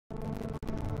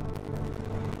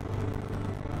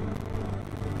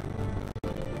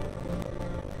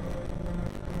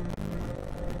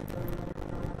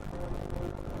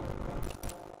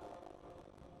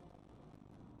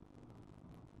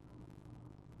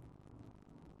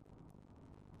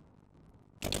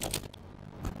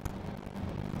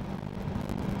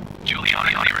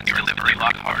delivery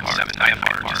Lockhart 7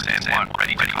 IFR to San Juan,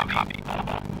 ready to copy.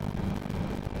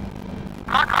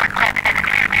 Lockhart 7 is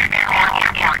clear to San Juan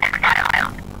Airport and Style.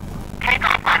 Take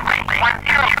off runway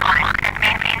 105 and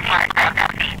maintain 5,000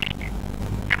 feet.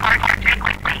 Departure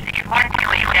frequency is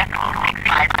 128.65,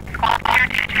 squawk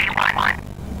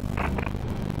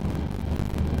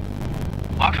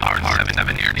 2231. Lockhart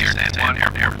 7 near San Juan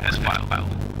Airport has filed.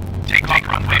 Take off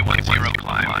runway 10,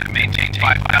 climb and maintain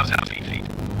 5,000 feet.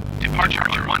 Departure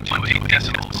on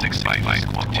 128.65,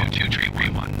 squawk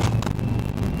 2231.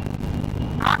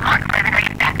 Lockhart 7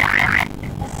 reached back to Harris.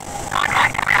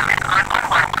 Contact ground on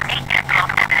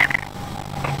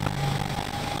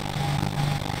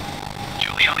 118.7.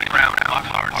 Juliana ground,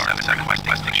 Lockhart 7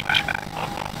 requesting pushback.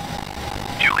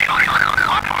 Juliana,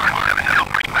 Lockhart 7 has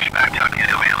pushback tuck is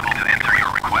available to answer your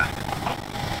request.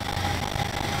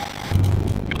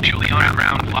 Juliana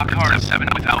ground, Lockhart 7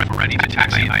 with Alpha ready to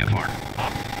taxi IFR.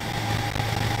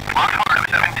 Lockhart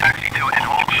 7 taxi to and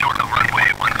hold short of runway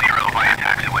 10 via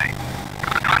taxiway.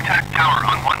 Contact tower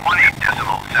on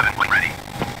 118.7 when ready.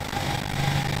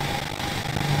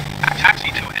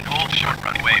 Taxi to and hold short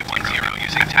runway 10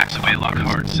 using taxiway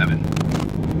Lockhart 7.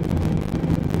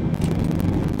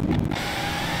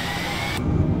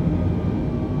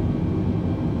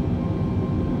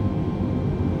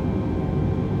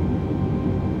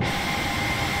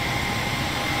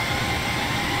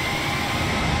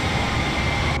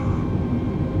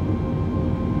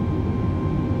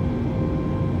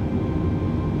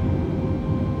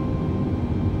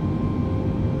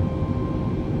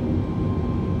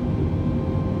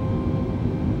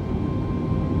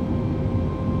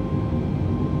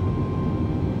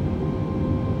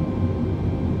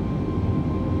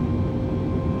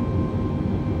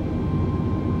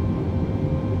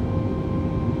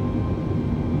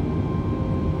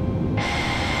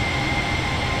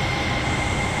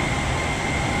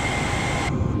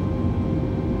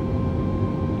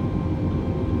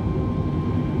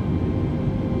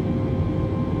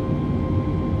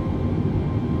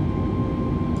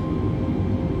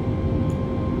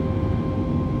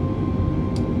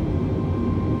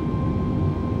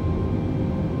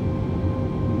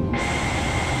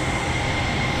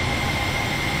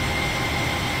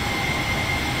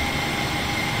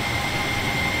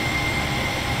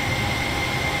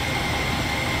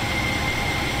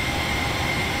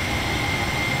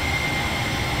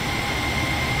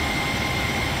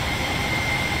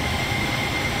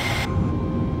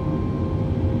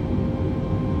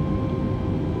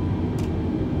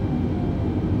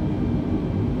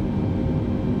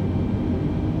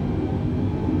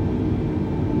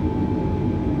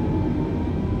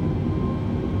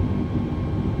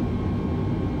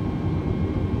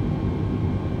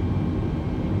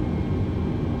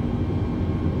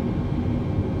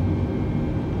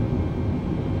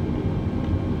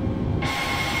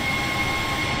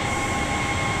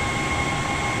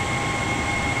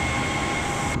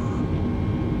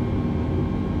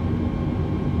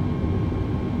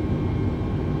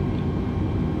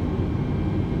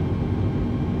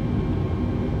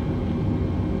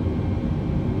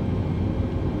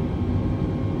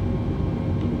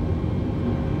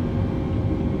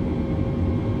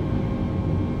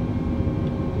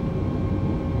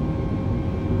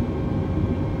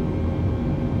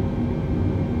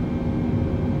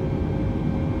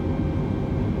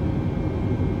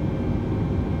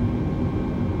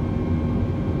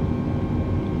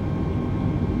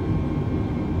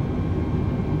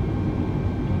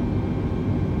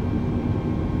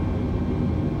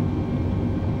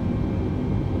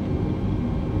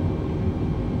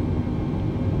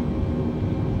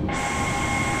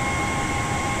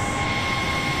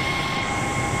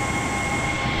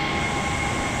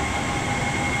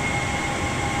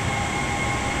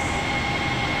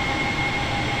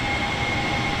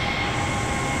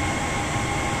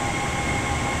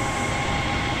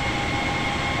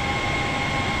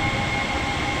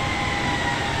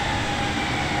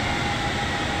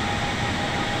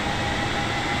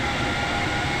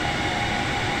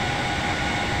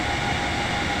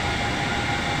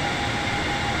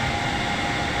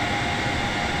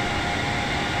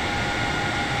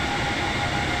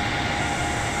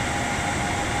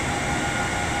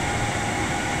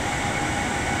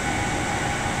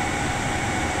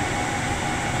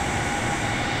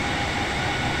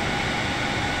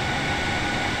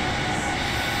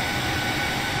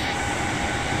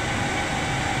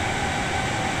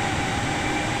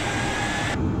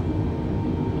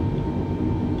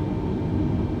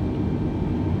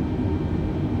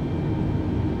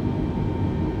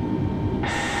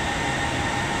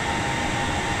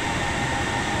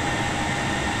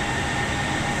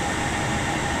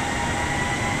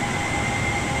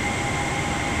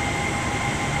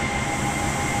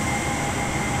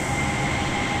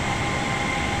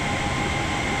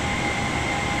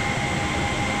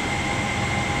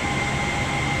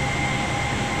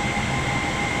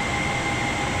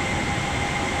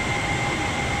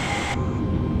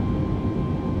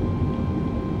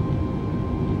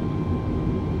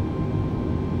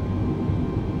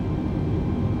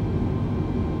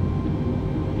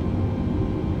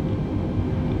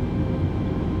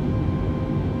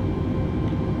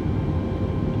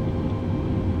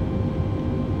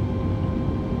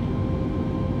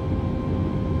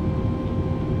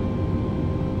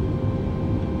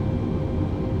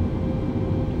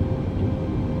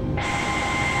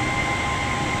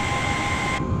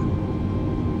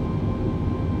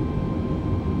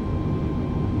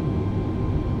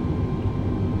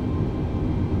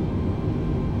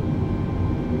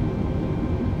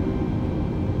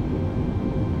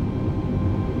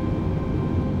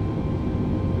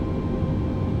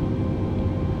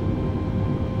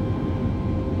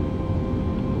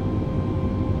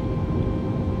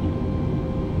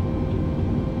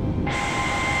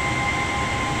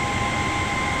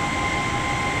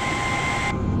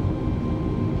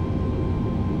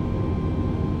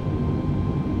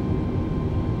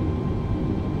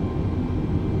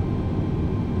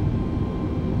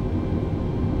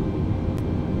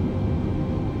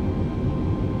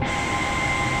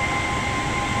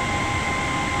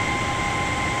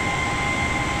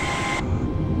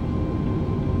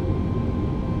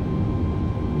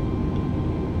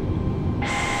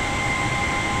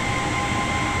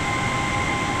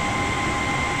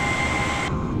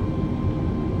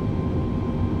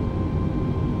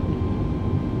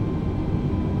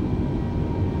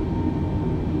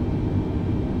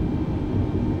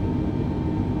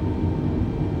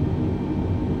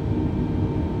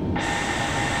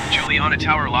 Juliana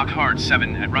Tower, lock hard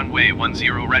 7 at runway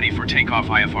 10, ready for takeoff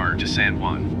IFR to San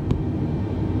Juan.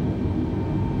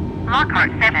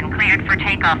 Lockhart 7 cleared for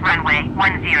takeoff runway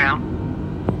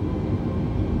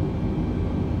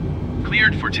 10.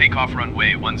 Cleared for takeoff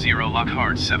runway 10, lock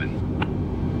hard 7.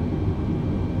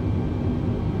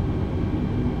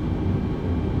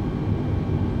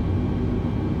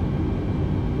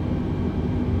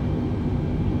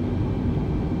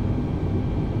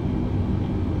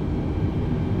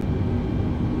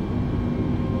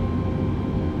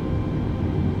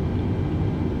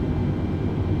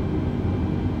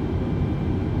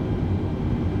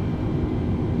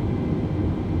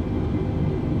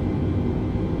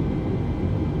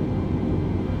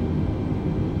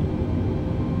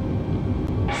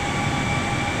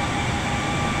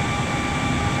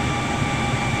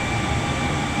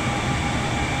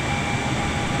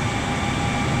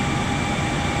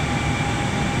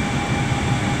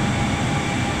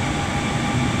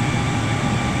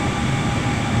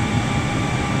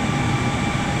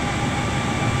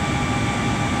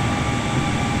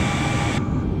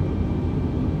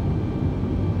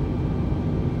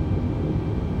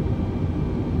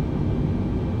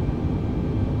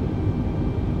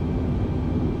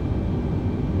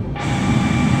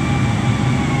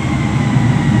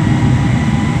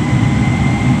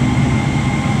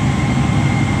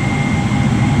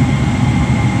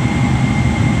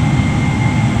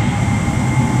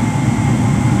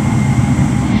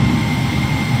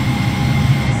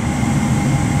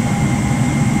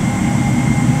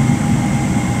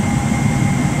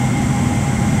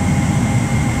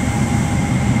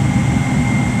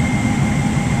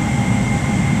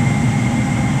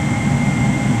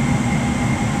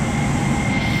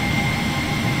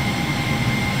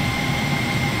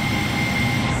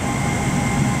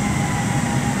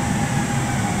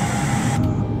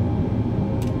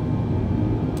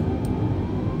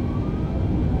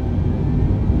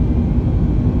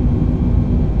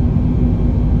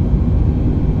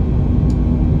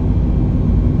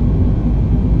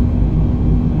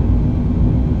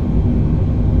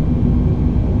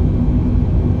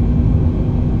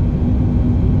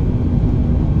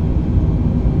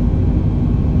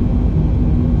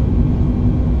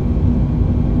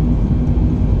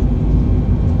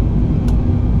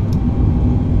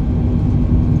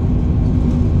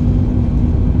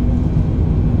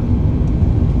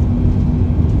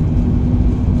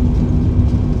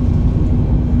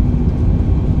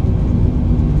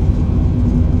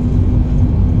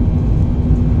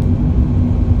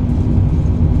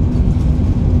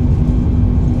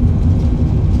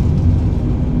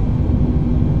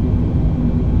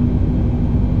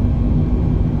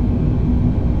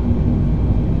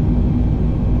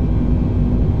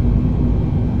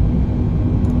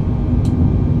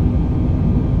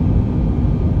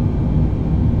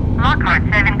 Lockhart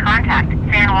 7 contact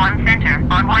San Juan Center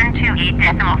on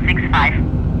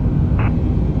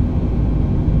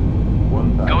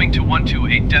 128.65. Going to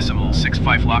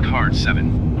 128.65, lock hard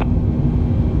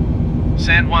 7.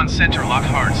 San Juan Center, lock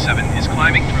hard 7 is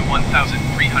climbing through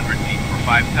 1,300 feet for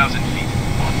 5,000 feet.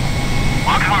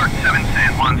 Lock hard 7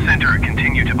 San Juan Center,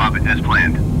 continue to bob it as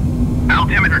planned.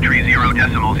 Altimeter tree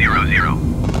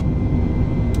 0.00.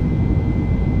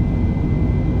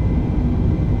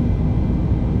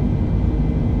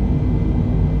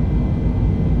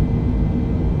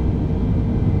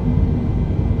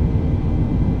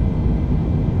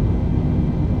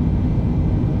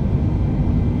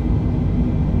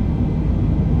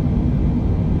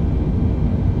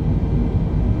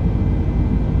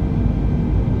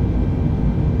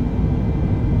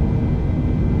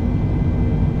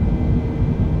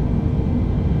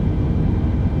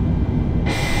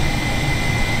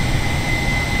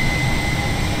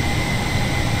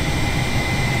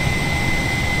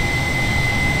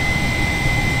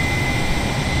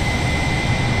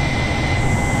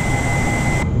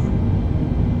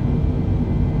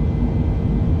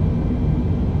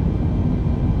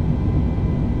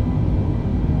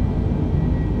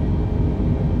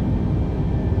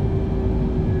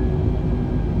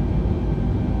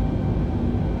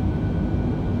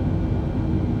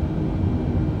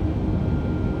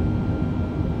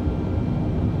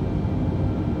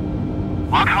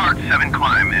 Lock hard 7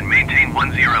 climb and maintain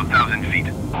 10,000 feet.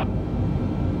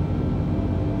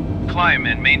 Climb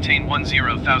and maintain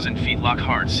 10,000 feet, lock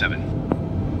hard 7.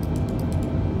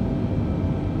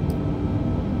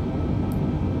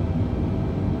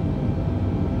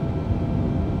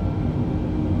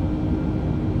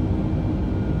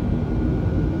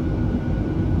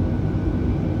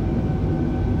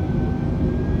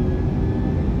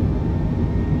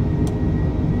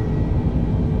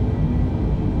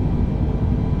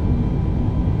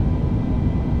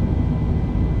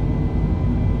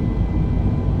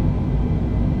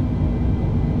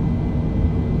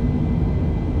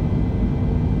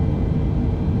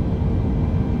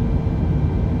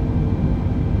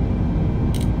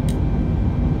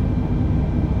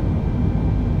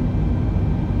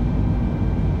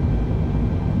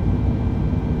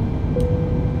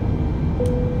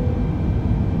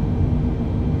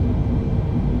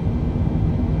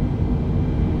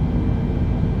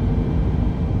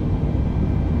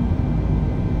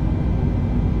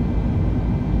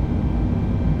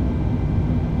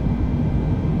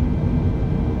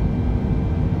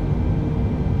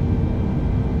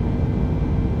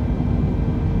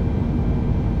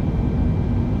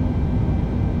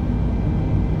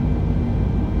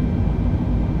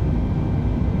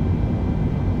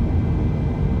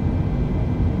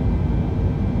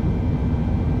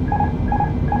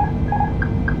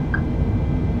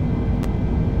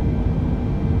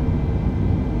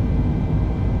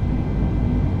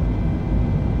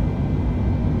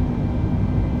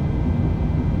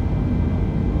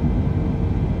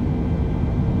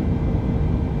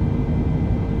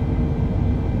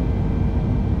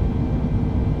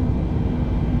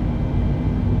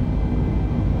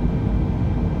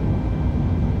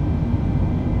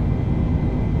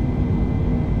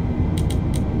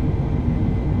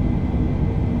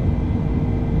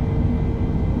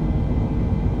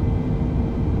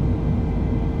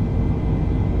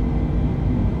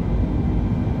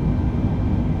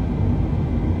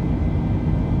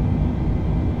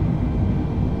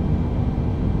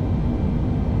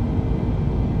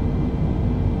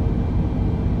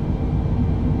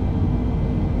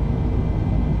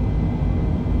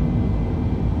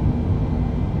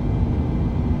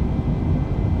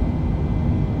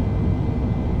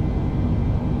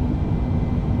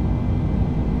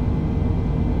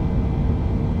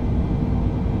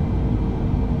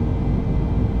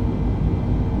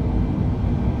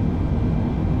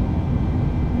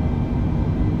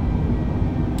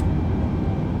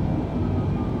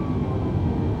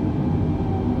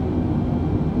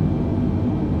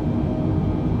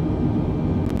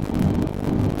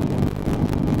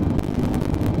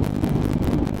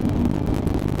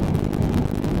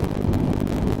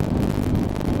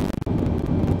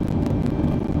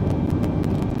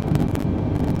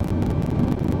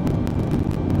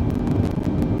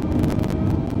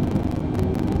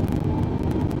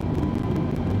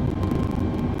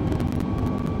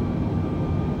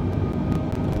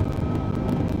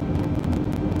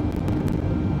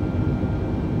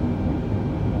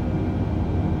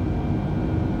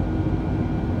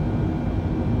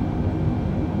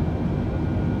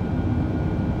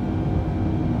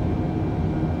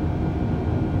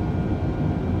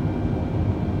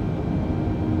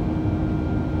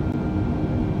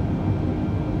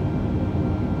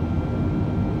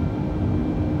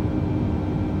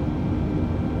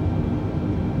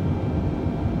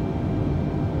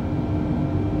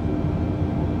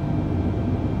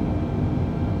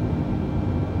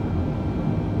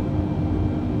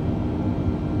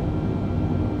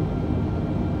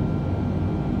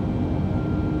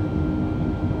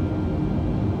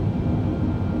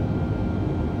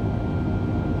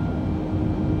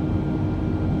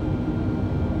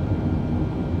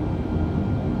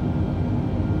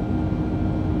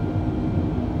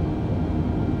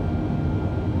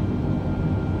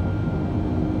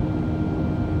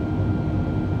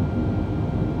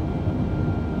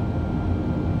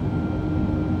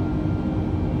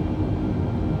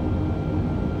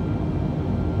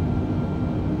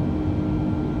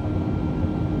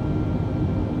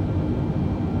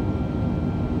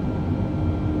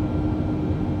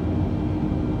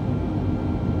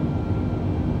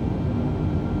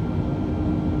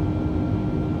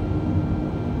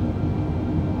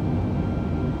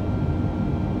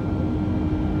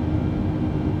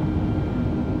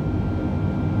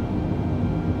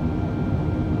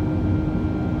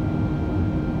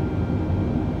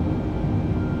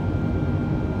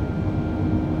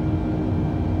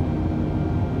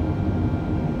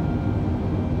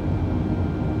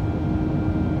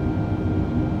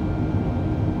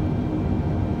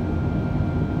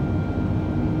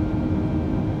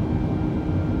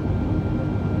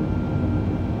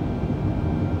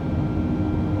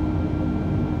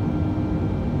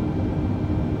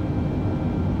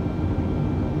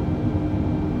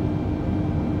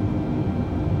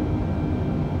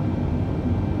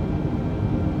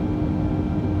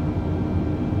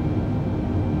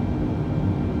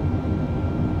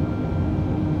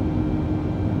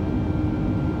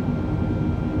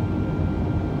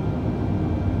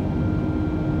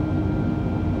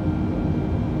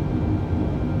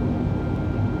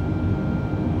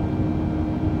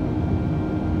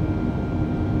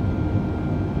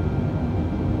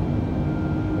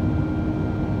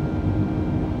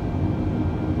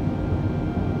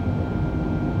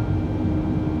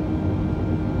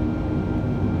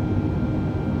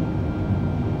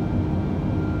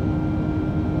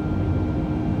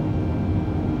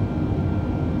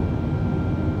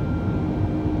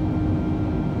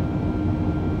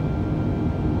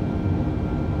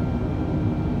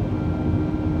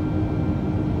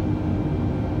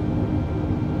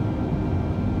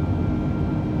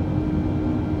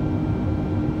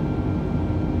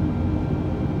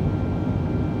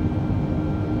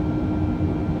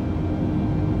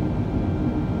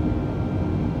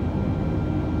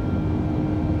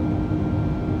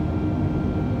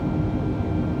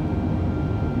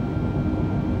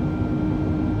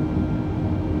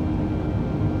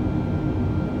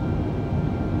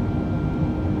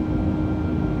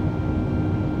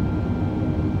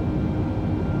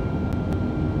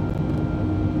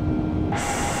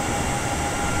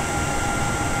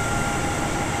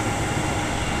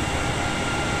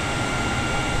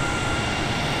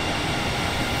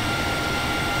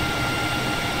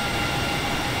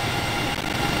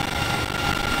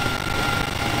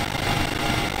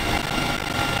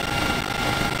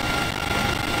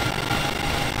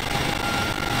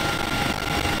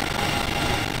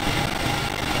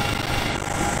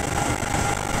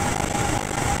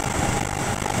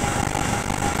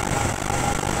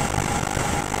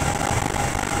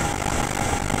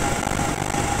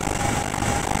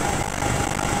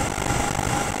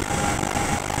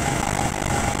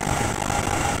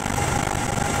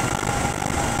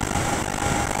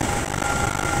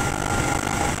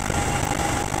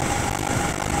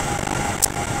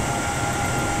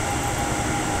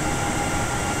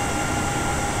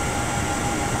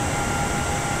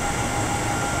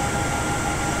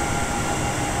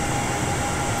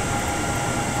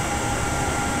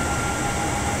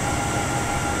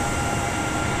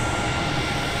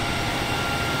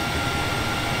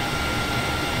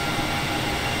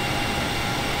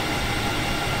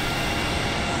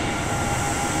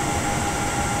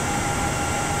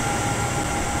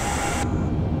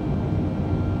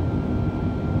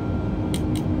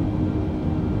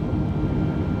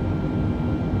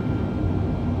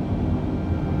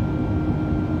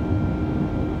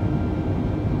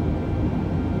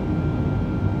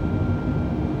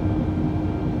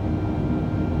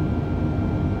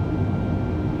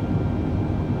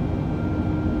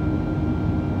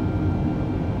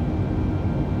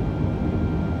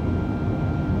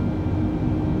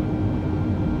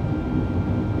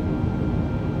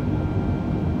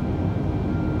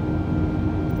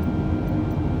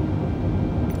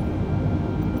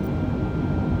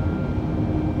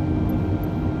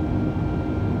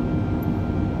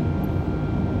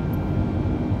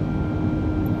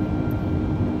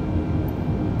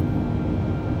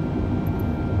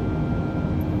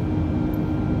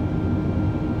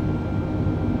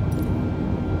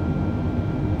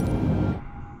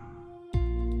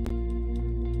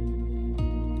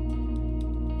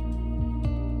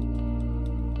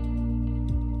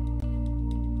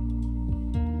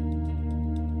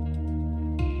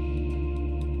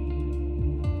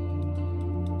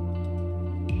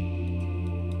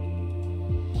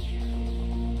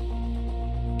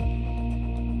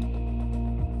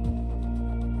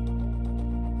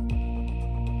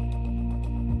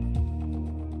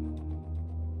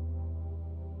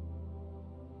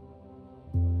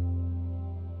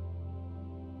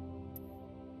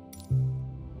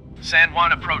 San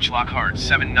Juan approach Lockhart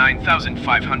 7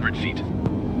 9,500 feet.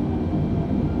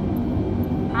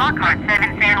 Lockhart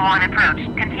 7 San Juan approach.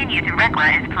 Continue to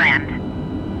Recla as planned.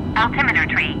 Altimeter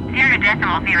tree,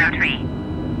 0.0 tree.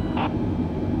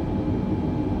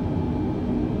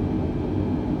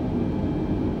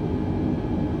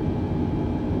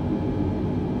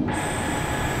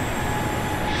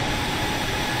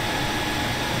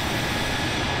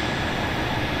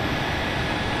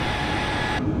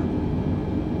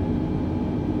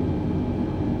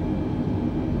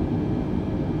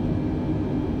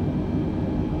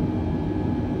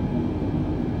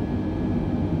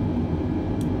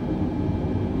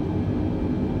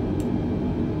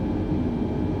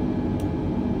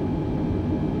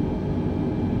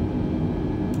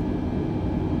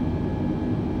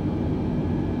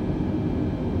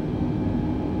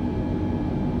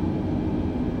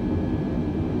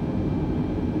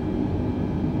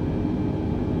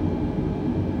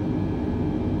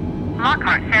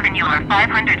 Lockhart 7, you are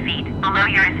 500 feet below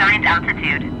your assigned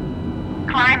altitude.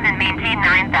 Climb and maintain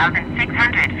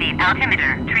 9,600 feet.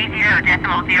 Altimeter,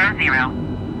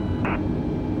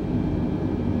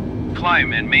 30.00.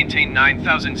 Climb and maintain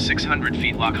 9,600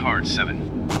 feet Lockhart 7.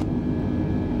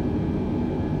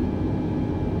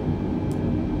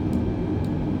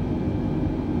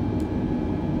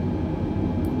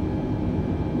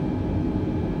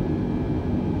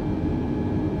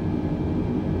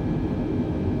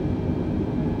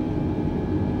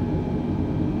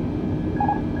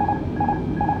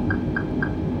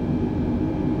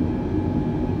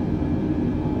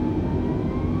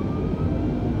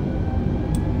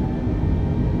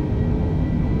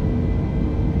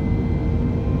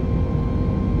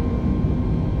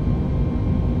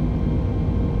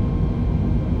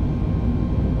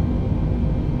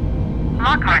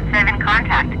 Lockhart 7,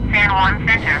 contact San Juan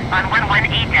Center on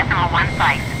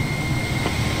 118.15.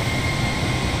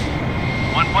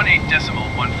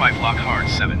 118.15 Lockhart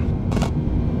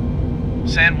 7.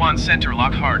 San Juan Center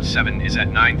Lockhart 7 is at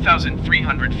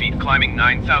 9,300 feet, climbing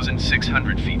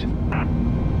 9,600 feet.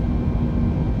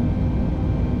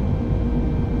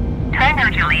 Tango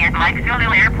Juliet Mike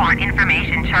Zulu Airport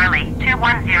information Charlie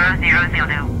 2100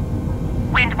 Zulu.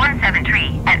 Wind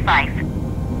 173 at 5.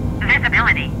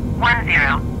 Visibility 10.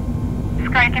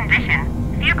 Sky condition,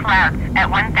 few clouds at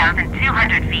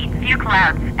 1,200 feet, few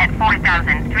clouds at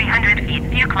 4,300 feet,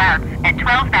 few clouds at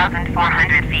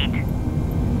 12,400 feet.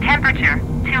 Temperature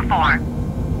 24.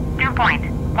 Dew point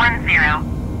 10.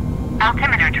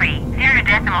 Altimeter tree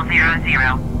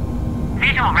 0.00.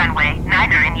 Visual runway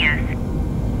Niner in use.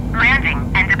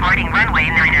 Landing and departing runway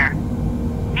Niner.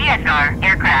 VSR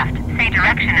aircraft, say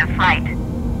direction of flight.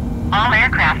 All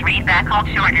aircraft read back hold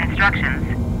short instructions.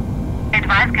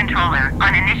 Advise controller,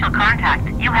 on initial contact,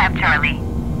 you have Charlie.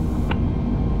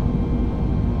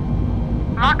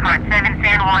 Lockhart 7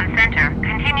 San Juan Center,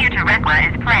 continue to Recla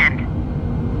as planned.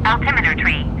 Altimeter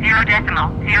tree,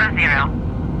 0.00.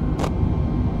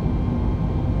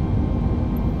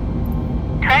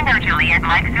 Tango Juliet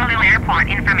Mike Zulu Airport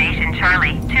information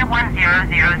Charlie,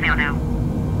 2100 Zulu.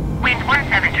 Wind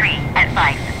 173 at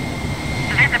 5.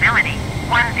 Visibility,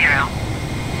 10.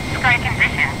 Sky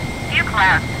condition, few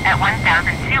clouds at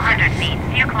 1,200 feet,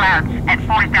 few clouds at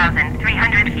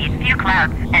 4,300 feet, few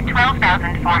clouds at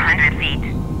 12,400 feet.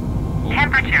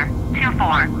 Temperature,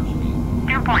 24.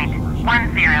 Dew point,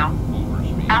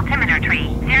 10. Altimeter tree,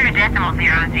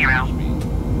 0.00.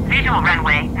 Visual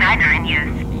runway, Niner in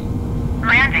use.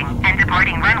 Landing and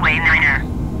departing runway Niner.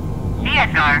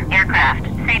 VSR aircraft,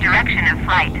 say direction of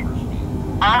flight.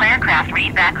 All aircraft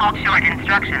read back hold short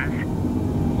instructions.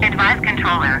 Advise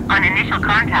controller, on initial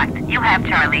contact, you have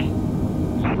Charlie.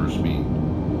 Overspeed.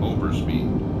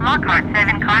 Lockhart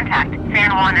 7 contact,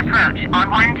 San Juan approach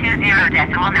on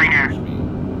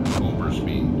 120.9.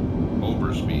 Overspeed.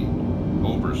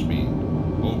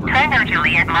 Tango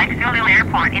Juliet Mike Zulu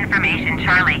Airport information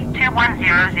Charlie,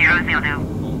 2100 Zulu.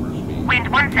 Wind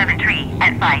 173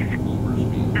 at 5.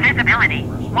 Visibility, 10.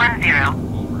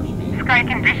 Sky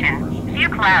condition, few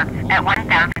clouds at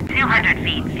 1,200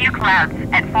 feet, few clouds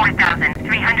at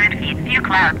 4,300 feet, few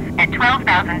clouds at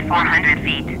 12,400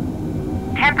 feet.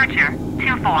 Temperature,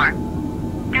 24.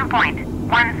 Dew point,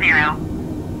 10.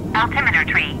 Altimeter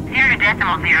tree,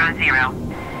 0.00.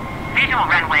 Visual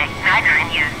runway, Niner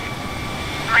in use.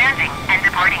 Landing and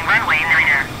departing runway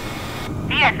Niner.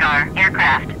 VSR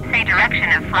aircraft, say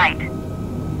direction of flight.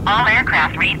 All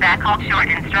aircraft read back hold short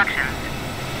instructions.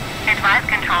 Advise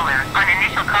controller, on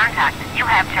initial contact, you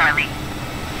have Charlie.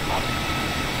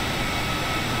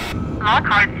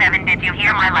 Lockhart 7, did you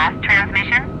hear my last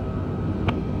transmission?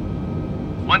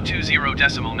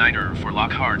 120.9 for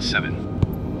Lockhart 7.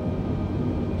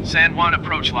 San Juan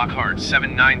approach Lockhart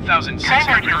 7 Tango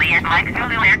 9600 Juliet Mike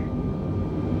Zulu Air.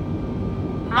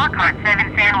 Lockhart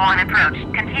 7 San Juan approach.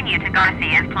 Continue to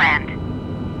Garcia as planned.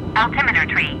 Altimeter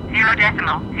tree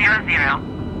 0.00.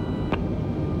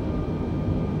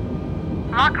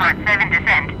 Lockhart 7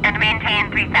 descend and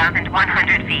maintain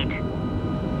 3,100 feet.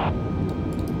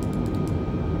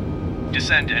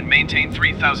 Descend and maintain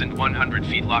 3,100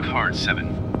 feet Lockhart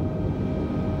 7.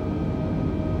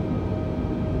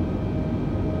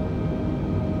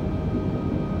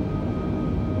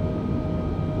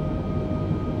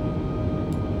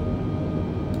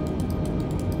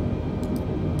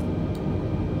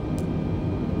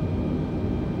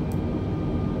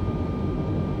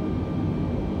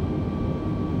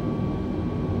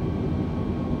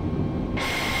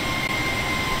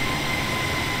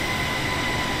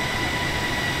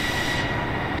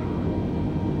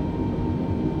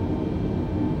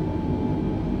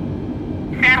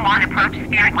 San Juan approach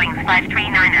Spirit Wings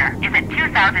 539er is at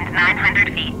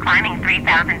 2,900 feet, climbing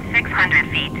 3,600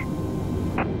 feet.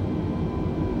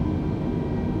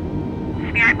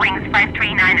 Spirit Wings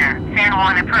 539er, San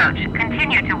Juan approach,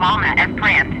 continue to Walnut as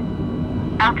planned.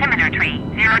 Altimeter tree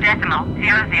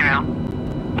 0.00.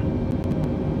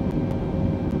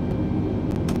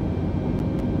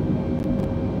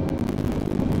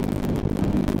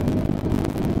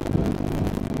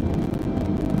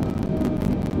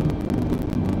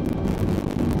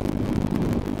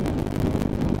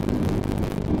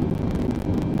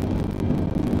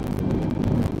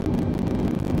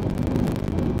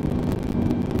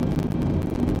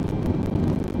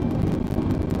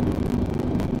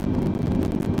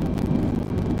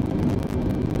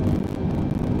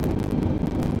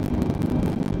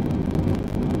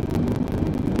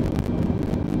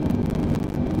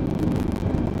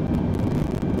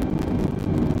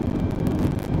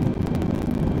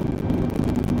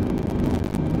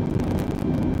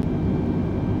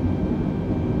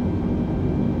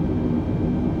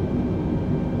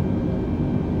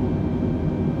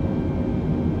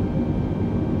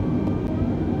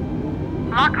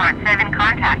 Lockhart 7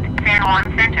 contact San Juan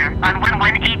Center on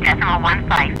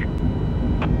 118.15.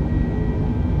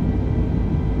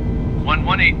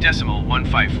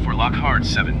 118.15 for Lockhart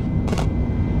 7.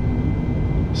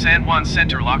 San Juan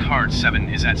Center Lockhart 7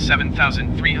 is at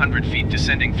 7,300 feet,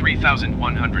 descending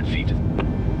 3,100 feet.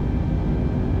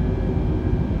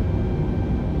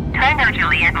 Tango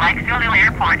Juliet Mike Zulu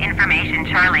Airport information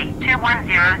Charlie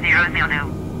 2100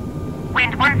 Zulu.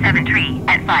 Wind 173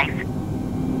 at 5.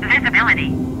 Visibility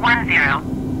 10.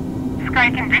 Sky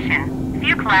condition,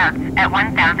 few clouds at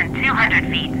 1,200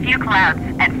 feet, few clouds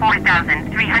at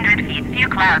 4,300 feet, few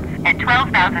clouds at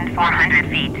 12,400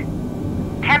 feet.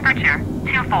 Temperature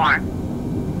 24.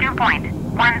 Dew point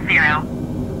 10.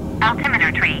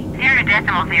 Altimeter tree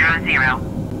 0.00.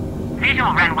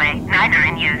 Visual runway neither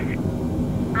in use.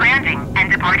 Landing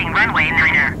and departing runway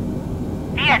niner.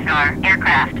 DSR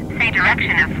aircraft, say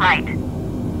direction of flight.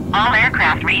 All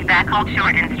aircraft read back hold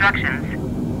short instructions.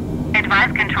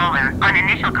 Advise controller on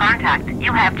initial contact,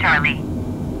 you have Charlie.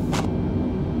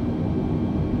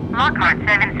 Lockhart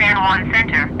 7 San Juan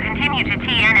Center, continue to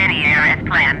TNNE air as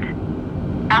planned.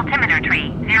 Altimeter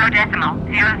tree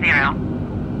 0.00.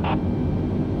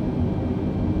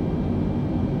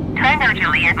 Tango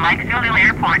Juliet Mike Zulu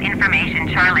Airport information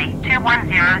Charlie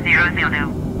 2100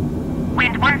 Zulu.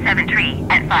 Wind 173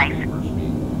 at 5.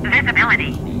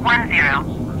 Visibility 10.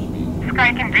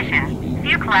 Sky condition,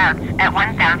 few clouds at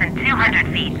 1,200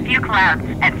 feet, few clouds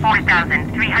at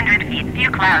 4,300 feet,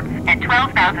 few clouds at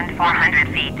 12,400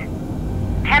 feet.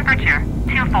 Temperature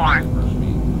 24.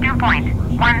 Dew point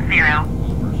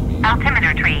 10.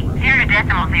 Altimeter tree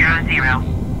 0.00.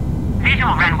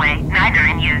 Visual runway neither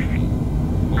in use.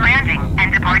 Landing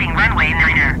and departing runway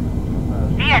niner.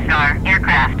 DSR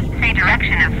aircraft, say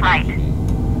direction of flight.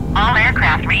 All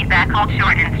aircraft read back hold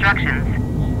short instructions.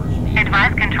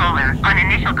 Advise controller on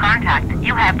initial contact,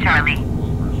 you have Charlie.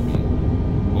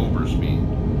 Overspeed.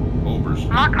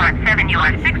 Lockhart 7 you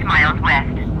are 6 miles west.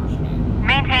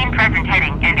 Maintain present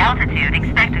heading and altitude,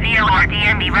 expect VOR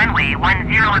DME runway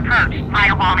 10 approach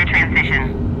via Walnut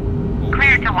transition.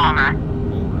 Clear to Walnut.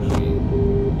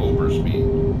 Overspeed.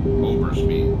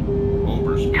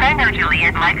 Tango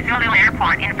Juliet Mike Zulu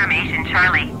Airport information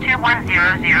Charlie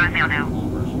 2100 Zulu.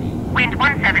 Wind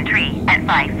 173 at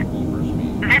 5.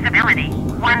 Visibility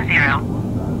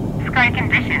 10. Sky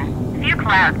condition, few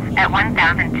clouds at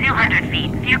 1,200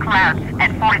 feet, few clouds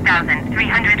at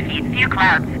 4,300 feet, few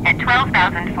clouds at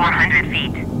 12,400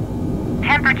 feet.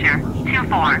 Temperature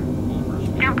 24.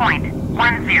 Dew point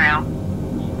 10.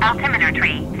 Altimeter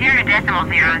tree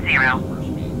 0.00.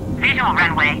 Visual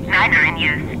runway neither in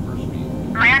use.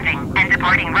 Landing and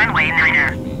departing runway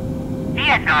 9er.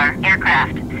 VSR,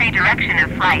 aircraft, say direction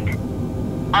of flight.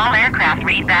 All aircraft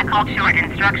read back hold short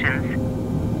instructions.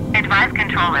 Advise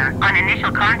controller, on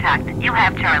initial contact, you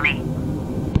have Charlie.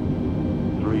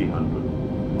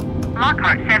 300.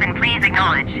 Lockhart 7, please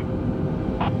acknowledge.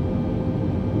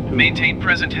 Maintain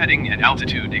present heading and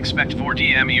altitude. Expect 4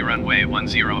 DME runway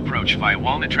 10 approach via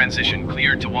Walnut transition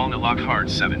cleared to Walnut Lockhart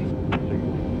 7. 60,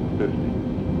 50,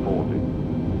 40,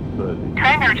 30.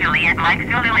 Tango Juliet Mike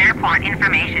Zulu Airport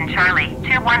information Charlie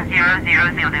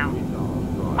 2100 Zulu.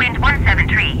 Wind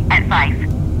 173 at 5.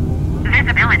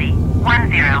 Visibility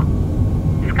 10.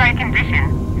 Sky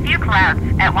condition, few clouds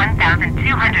at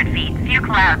 1,200 feet, few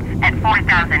clouds at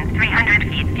 4,300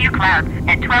 feet, few clouds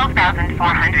at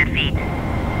 12,400 feet.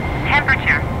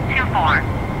 Temperature 24.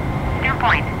 Dew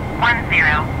point 10.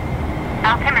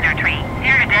 Altimeter tree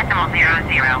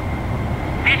 0.00.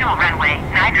 Visual runway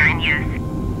neither in use.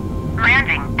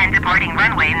 Landing and departing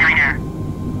runway 9er.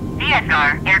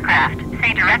 VSR aircraft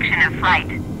say direction of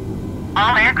flight.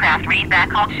 All aircraft read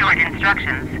back hold short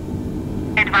instructions.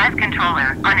 Advise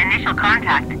controller, on initial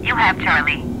contact, you have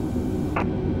Charlie.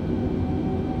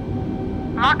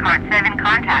 Lockhart 7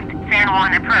 contact, San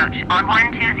Juan approach on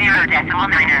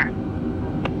 120.9er.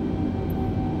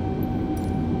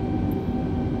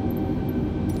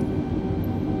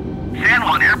 San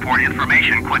Juan Airport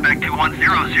information, Quebec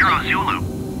 2100 Zulu.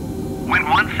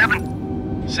 Wind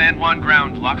 17. San Juan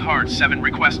ground Lockhart 7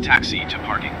 request taxi to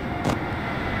parking.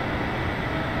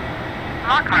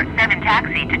 Lockhart 7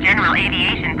 taxi to general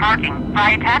aviation parking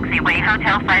via taxiway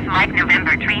Hotel 5 Mike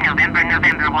November 3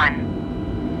 November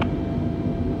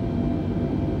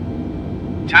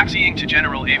 1. Taxiing to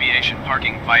general aviation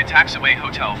parking via taxiway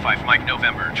Hotel 5 Mike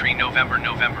November 3 November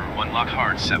 1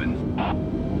 Lockhart 7.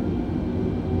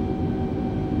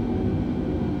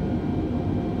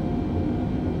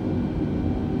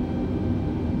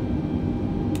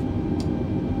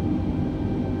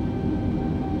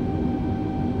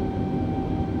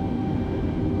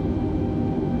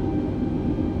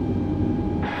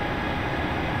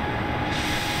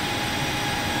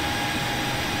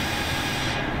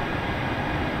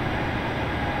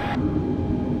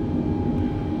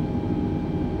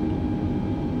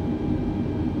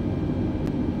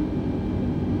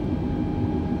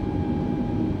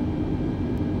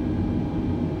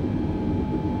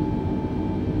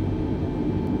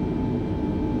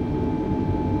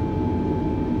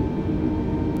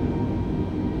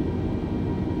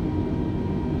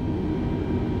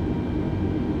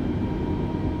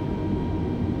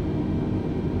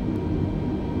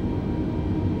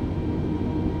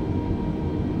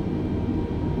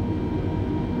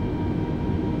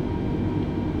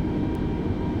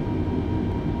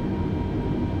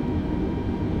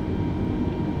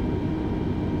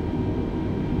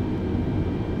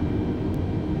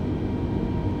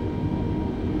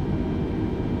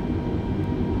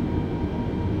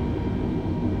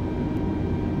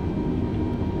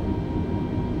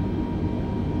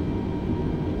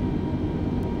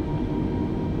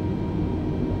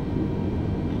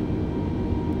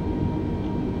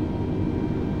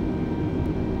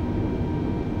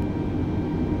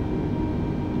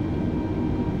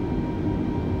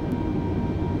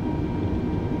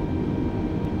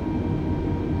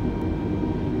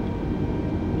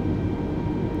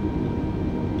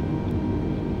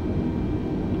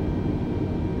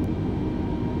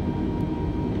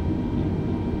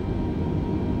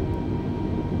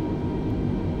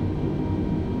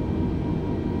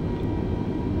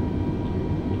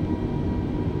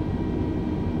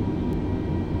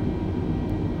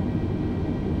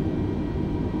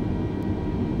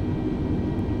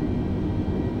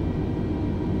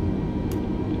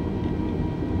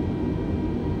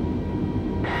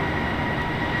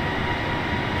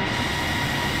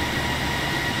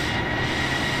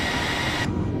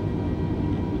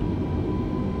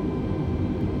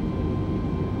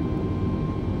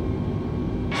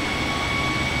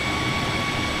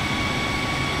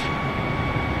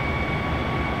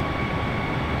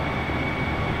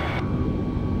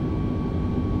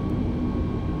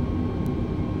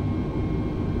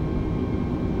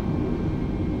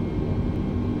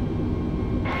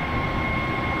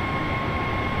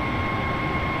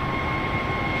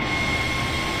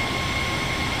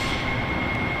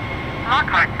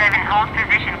 Lockhart 7 hold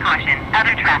position caution,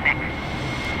 other traffic.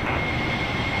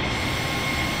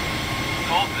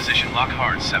 Hold position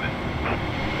Lockhart 7.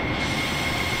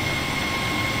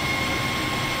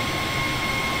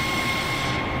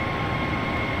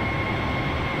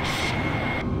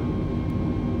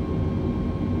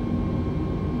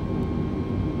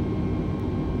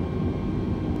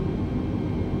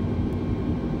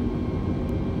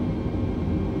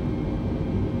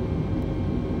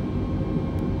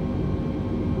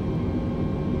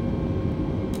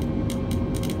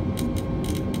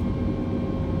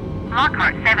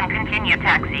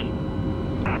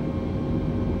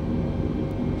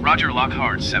 Roger, lock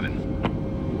hard 7.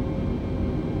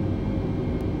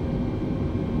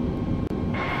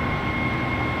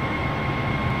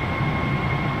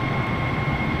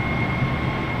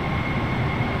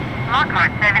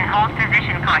 Lockhart 7, hold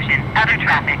position, caution, other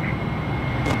traffic.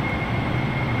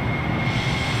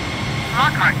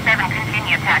 Lockhart 7,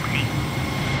 continue taxi.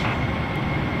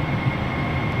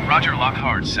 Roger, lock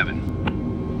hard 7.